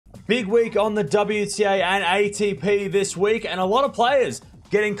Big week on the WTA and ATP this week, and a lot of players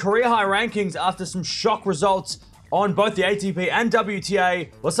getting career-high rankings after some shock results on both the ATP and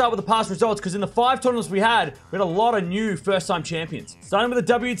WTA. Let's start with the past results, because in the 5 tournaments we had a lot of new first-time champions. Starting with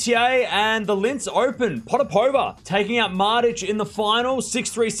the WTA and the Linz Open. Potapova taking out Martic in the final,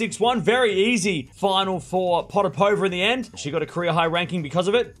 6-3, 6-1. Very easy final for Potapova in the end. She got a career-high ranking because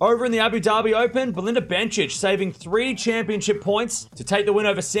of it. Over in the Abu Dhabi Open, Bencic saving 3 championship points to take the win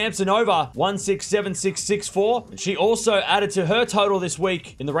over Samsonova, 1-6, 7-6, 6-4. And she also added to her total this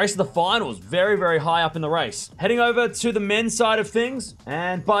week in the race of the finals. Very, very high up in the race. Heading over to the men's side of things,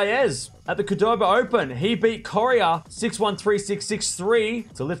 and Baez at the Cordoba Open. He beat Correa 6-1, 3-6,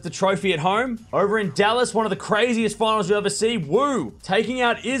 6-3 to lift the trophy at home. Over in Dallas, one of the craziest finals you'll ever see, Wu taking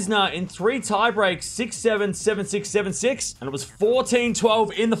out Isner in 3 tiebreaks, 6-7, 7-6, 7-6, and it was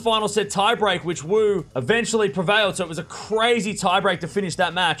 14-12 in the final set tiebreak, which Wu eventually prevailed, so it was a crazy tiebreak to finish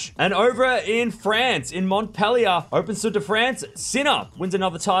that match. And over in France, in Montpellier, Open Sud de France, Sinner wins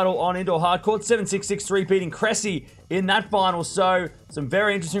another title on indoor hardcourt, 7-6, 6-3, beating Cressy in that final. So some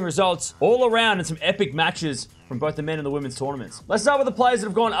very interesting results all around and some epic matches from both the men and the women's tournaments. Let's start with the players that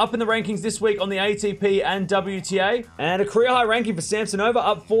have gone up in the rankings this week on the ATP and WTA. And a career high ranking for Samsonova,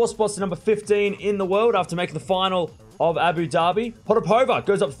 up 4 spots to number 15 in the world after making the final of Abu Dhabi. Potapova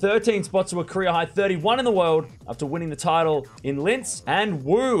goes up 13 spots to a career high 31 in the world after winning the title in Linz. And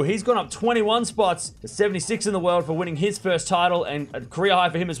Wu, he's gone up 21 spots to 76 in the world for winning his first title, and a career high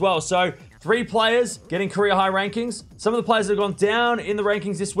for him as well. So 3 players getting career high rankings. Some of the players that have gone down in the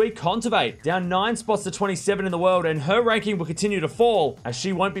rankings this week, Kontaveit down 9 spots to 27 in the world, and her ranking will continue to fall as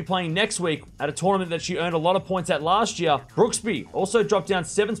she won't be playing next week at a tournament that she earned a lot of points at last year. Brooksby also dropped down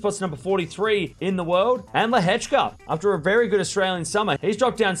 7 spots to number 43 in the world. And Lehechka, after a very good Australian summer, he's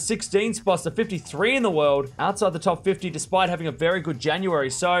dropped down 16 spots to 53 in the world, outside the top 50 despite having a very good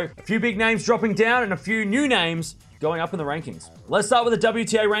January. So a few big names dropping down and a few new names going up in the rankings. Let's start with the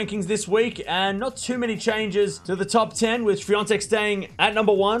WTA rankings this week, and not too many changes to the top 10, with Swiatek staying at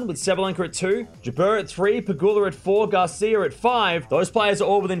number 1 with Sabalenka at 2, Jabeur at 3, Pegula at 4, Garcia at 5. Those players are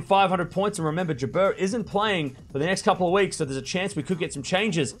all within 500 points, and remember, Jabeur isn't playing for the next couple of weeks, so there's a chance we could get some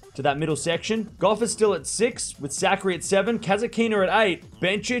changes to that middle section. Goff is still at 6, with Zachary at 7, Kasatkina at 8,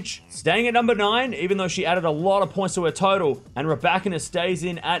 Bencic staying at number 9, even though she added a lot of points to her total, and Rybakina stays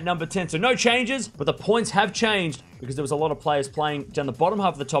in at number 10. So no changes, but the points have changed because there was a lot of players playing down the bottom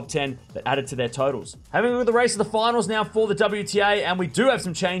half of the top 10 that added to their totals. Having a look at the race of the finals now for the WTA, and we do have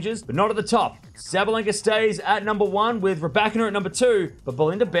some changes, but not at the top. Sabalenka stays at number 1 with Rybakina at number 2, but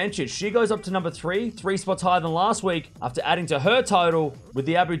Belinda Bencic, she goes up to number 3, 3 spots higher than last week after adding to her total with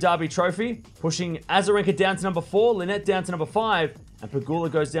the Abu Dhabi trophy, pushing Azarenka down to number 4, Linette down to number 5, and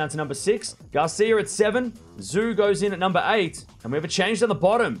Pegula goes down to number 6. Garcia at 7. Zhu goes in at number 8. And we have a change down the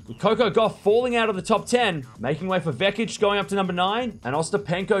bottom, with Coco Gauff falling out of the top 10, making way for Vekic going up to number 9, and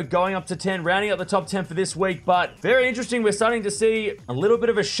Ostapenko going up to 10, rounding out the top 10 for this week. But very interesting, we're starting to see a little bit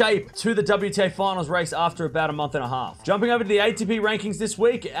of a shape to the WTA Finals race after about a month and a half. Jumping over to the ATP rankings this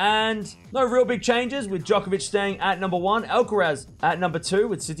week, and no real big changes, with Djokovic staying at number 1, Alcaraz at number 2,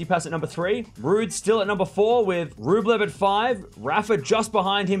 with Tsitsipas at number 3, Ruud still at number 4, with Rublev at 5, Rafa just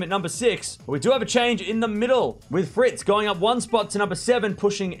behind him at number 6. But we do have a change in the middle, with Fritz going up 1 spot to number 7,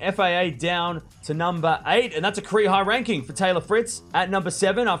 pushing FAA down to number 8. And that's a career high ranking for Taylor Fritz at number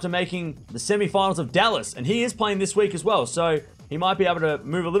 7 after making the semifinals of Dallas. And he is playing this week as well, so he might be able to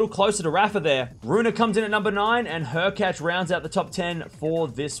move a little closer to Rafa there. Runa comes in at number 9, and Hurkacz rounds out the top 10 for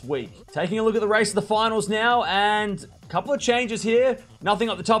this week. Taking a look at the race of the finals now, and a couple of changes here. Nothing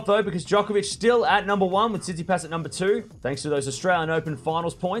up the top though, because Djokovic still at number 1 with Tsitsipas at number 2, thanks to those Australian Open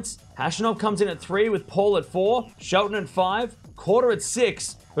finals points. Khachanov comes in at 3 with Paul at 4, Shelton at 5, Korda at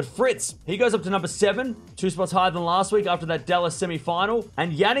 6, but Fritz, he goes up to number 7, 2 spots higher than last week after that Dallas semi-final.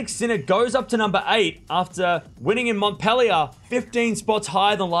 And Jannik Sinner goes up to number 8 after winning in Montpellier, 15 spots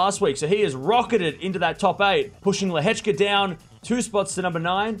higher than last week. So he is rocketed into that top 8, pushing Lehechka down 2 spots to number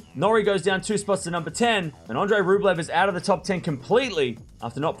 9. Norrie goes down 2 spots to number 10. And Andrei Rublev is out of the top 10 completely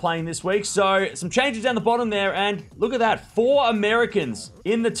after not playing this week. So some changes down the bottom there. And look at that, 4 Americans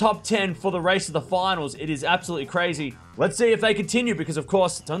in the top 10 for the race of the finals. It is absolutely crazy. Let's see if they continue, because of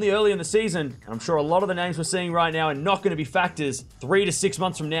course it's only early in the season, and I'm sure a lot of the names we're seeing right now are not going to be factors 3 to 6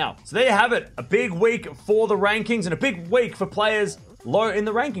 months from now. So there you have it, a big week for the rankings, and a big week for players low in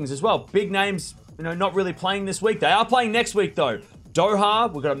the rankings as well. Big names, not really playing this week. They are playing next week though.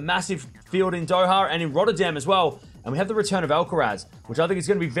 Doha, we've got a massive field in Doha and in Rotterdam as well. And we have the return of Alcaraz, which I think is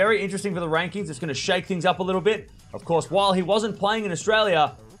going to be very interesting for the rankings. It's going to shake things up a little bit. Of course, while he wasn't playing in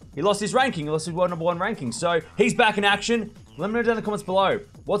Australia, he lost his ranking. He lost his world number 1 ranking. So he's back in action. Let me know down in the comments below.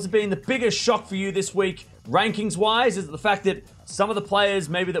 What's been the biggest shock for you this week, rankings-wise? Is it the fact that some of the players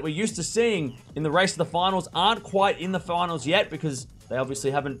maybe that we're used to seeing in the race to the finals aren't quite in the finals yet because they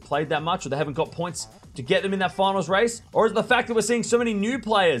obviously haven't played that much or they haven't got points to get them in that finals race? Or is it the fact that we're seeing so many new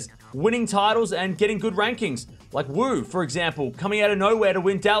players winning titles and getting good rankings? Like Wu, for example, coming out of nowhere to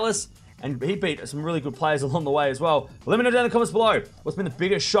win Dallas, and he beat some really good players along the way as well. Let me know down in the comments below what's been the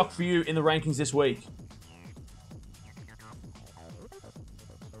biggest shock for you in the rankings this week.